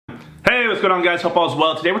Hey, what's going on, guys? Hope all is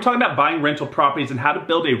well. Today we're talking about buying rental properties and how to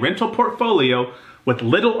build a rental portfolio with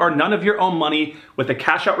little or none of your own money with the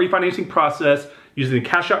cash out refinancing process, using the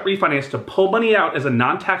cash out refinance to pull money out as a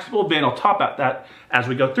non-taxable event. I'll talk about that as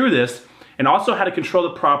we go through this, and also how to control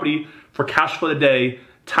the property for cash flow today,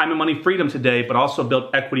 time and money freedom today, but also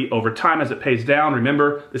build equity over time as it pays down.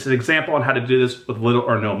 Remember, this is an example on how to do this with little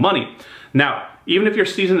or no money. Now, even if you're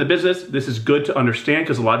seasoned in the business, this is good to understand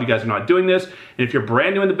because a lot of you guys are not doing this. And if you're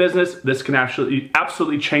brand new in the business, this can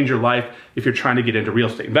absolutely change your life if you're trying to get into real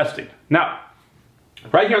estate investing. Now,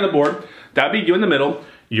 right here on the board, that'd be you in the middle.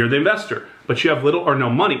 You're the investor, but you have little or no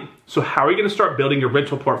money. So how are you going to start building your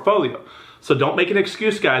rental portfolio? So don't make an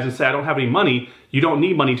excuse, guys, and say, I don't have any money. You don't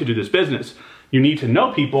need money to do this business. You need to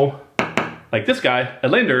know people like this guy, a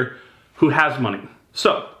lender, who has money.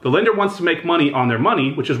 So the lender wants to make money on their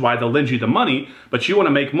money, which is why they'll lend you the money, but you want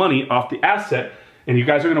to make money off the asset, and you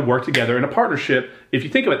guys are going to work together in a partnership if you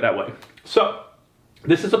think of it that way. So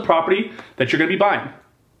this is a property that you're going to be buying.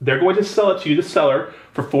 They're going to sell it to you, the seller,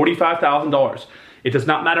 for $45,000. It does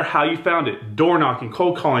not matter how you found it. Door knocking,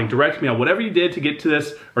 cold calling, direct mail, whatever you did to get to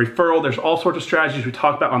this, a referral. There's all sorts of strategies we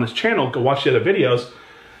talk about on this channel. Go watch the other videos.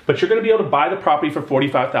 But you're going to be able to buy the property for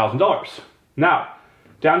 $45,000. Now,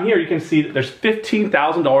 down here you can see that there's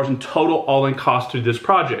 $15,000 in total all-in cost to this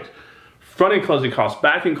project. Front-end closing costs,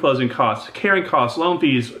 back-end closing costs, carrying costs, loan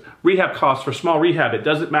fees, rehab costs for small rehab. It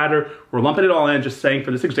doesn't matter. We're lumping it all in, just saying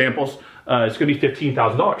for this example, it's going to be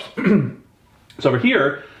 $15,000. So over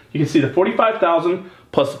here, you can see the $45,000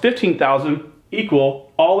 plus the $15,000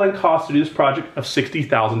 equal all-in cost to do this project of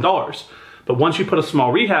 $60,000. But once you put a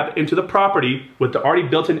small rehab into the property with the already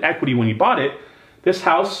built-in equity when you bought it, this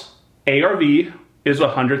house ARV is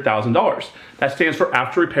 $100,000. That stands for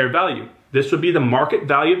after repair value. This would be the market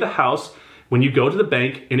value of the house. When you go to the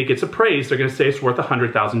bank and it gets appraised, they're going to say it's worth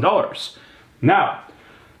 $100,000. Now,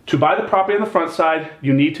 to buy the property on the front side,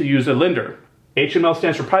 you need to use a lender. HML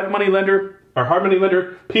stands for private money lender, or hard money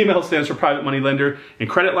lender. PML stands for private money lender, and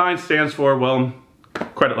credit line stands for, well,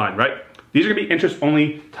 credit line, right? These are going to be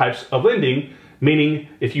interest-only types of lending, meaning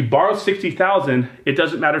if you borrow $60,000, it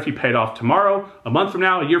doesn't matter if you pay it off tomorrow, a month from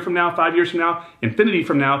now, a year from now, 5 years from now, infinity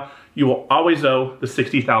from now, you will always owe the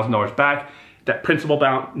 $60,000 back. That principal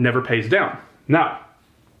amount never pays down. Now,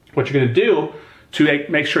 what you're going to do to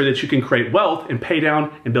make sure that you can create wealth and pay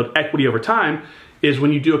down and build equity over time is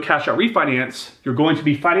when you do a cash out refinance, you're going to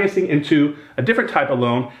be financing into a different type of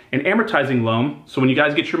loan, an amortizing loan. So when you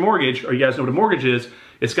guys get your mortgage, or you guys know what a mortgage is,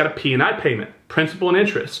 it's got a P&I payment, principal and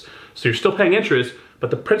interest. So you're still paying interest,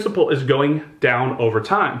 but the principal is going down over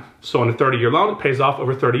time. So on a 30-year loan, it pays off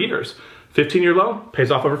over 30 years. 15-year loan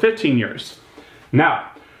pays off over 15 years.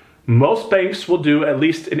 Now, most banks will do at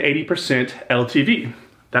least an 80% LTV.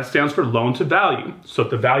 That stands for loan to value. So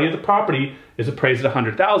if the value of the property is appraised at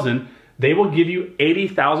 $100,000, they will give you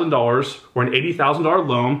 $80,000 or an $80,000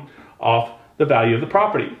 loan off the value of the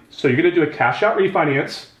property. So you're going to do a cash out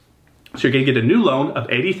refinance. So you're going to get a new loan of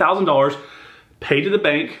 $80,000 paid to the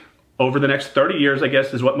bank over the next 30 years, I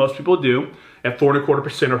guess is what most people do, at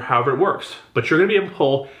 4.25% or however it works. But you're going to be able to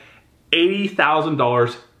pull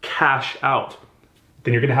 $80,000 cash out.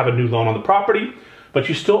 Then you're going to have a new loan on the property, but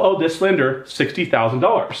you still owe this lender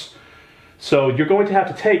 $60,000. So you're going to have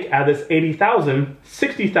to take out of this $80,000,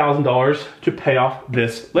 $60,000 to pay off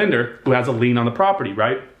this lender who has a lien on the property,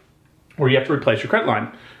 right? Or you have to replace your credit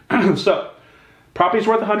line. So property's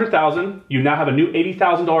worth $100,000. You now have a new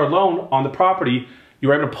 $80,000 loan on the property. You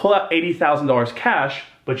were able to pull out $80,000 cash,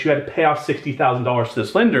 but you had to pay off $60,000 to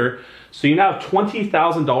this lender. So you now have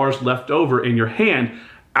 $20,000 left over in your hand,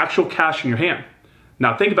 actual cash in your hand.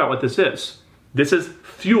 Now think about what this is. This is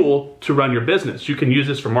fuel to run your business. You can use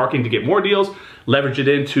this for marketing to get more deals, leverage it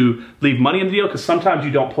in to leave money in the deal, because sometimes you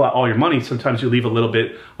don't pull out all your money. Sometimes you leave a little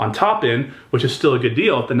bit on top in, which is still a good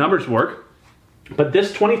deal if the numbers work. But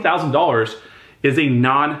this $20,000 is a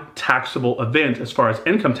non-taxable event as far as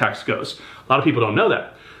income tax goes. A lot of people don't know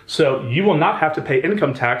that. So you will not have to pay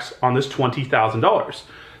income tax on this $20,000.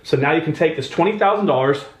 So now you can take this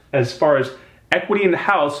 $20,000 as far as equity in the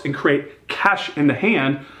house and create cash in the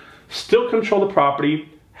hand, still control the property,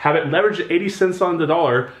 have it leveraged at 80 cents on the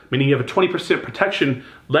dollar, meaning you have a 20% protection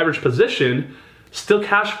leverage position, still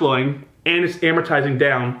cash flowing, and it's amortizing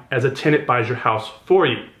down as a tenant buys your house for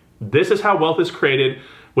you. This is how wealth is created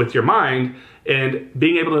with your mind and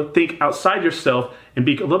being able to think outside yourself and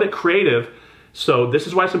be a little bit creative. So this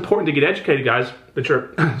is why it's important to get educated, guys, that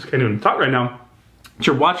you're, I can't even talk right now, that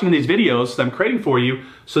you're watching these videos that I'm creating for you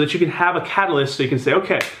so that you can have a catalyst so you can say,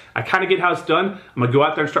 okay, I kind of get how it's done. I'm gonna go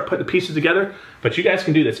out there and start putting the pieces together, but you guys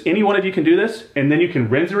can do this. Any one of you can do this, and then you can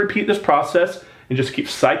rinse and repeat this process and just keep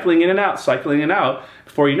cycling in and out, cycling in and out.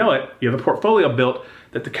 Before you know it, you have a portfolio built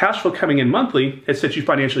that the cash flow coming in monthly has set you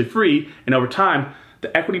financially free, and over time,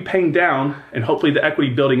 the equity paying down and hopefully the equity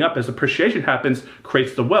building up as appreciation happens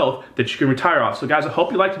creates the wealth that you can retire off. So guys, I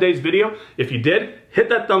hope you liked today's video. If you did, hit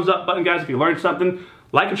that thumbs up button, guys. If you learned something,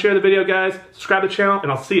 like and share the video, guys. Subscribe to the channel,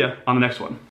 and I'll see you on the next one.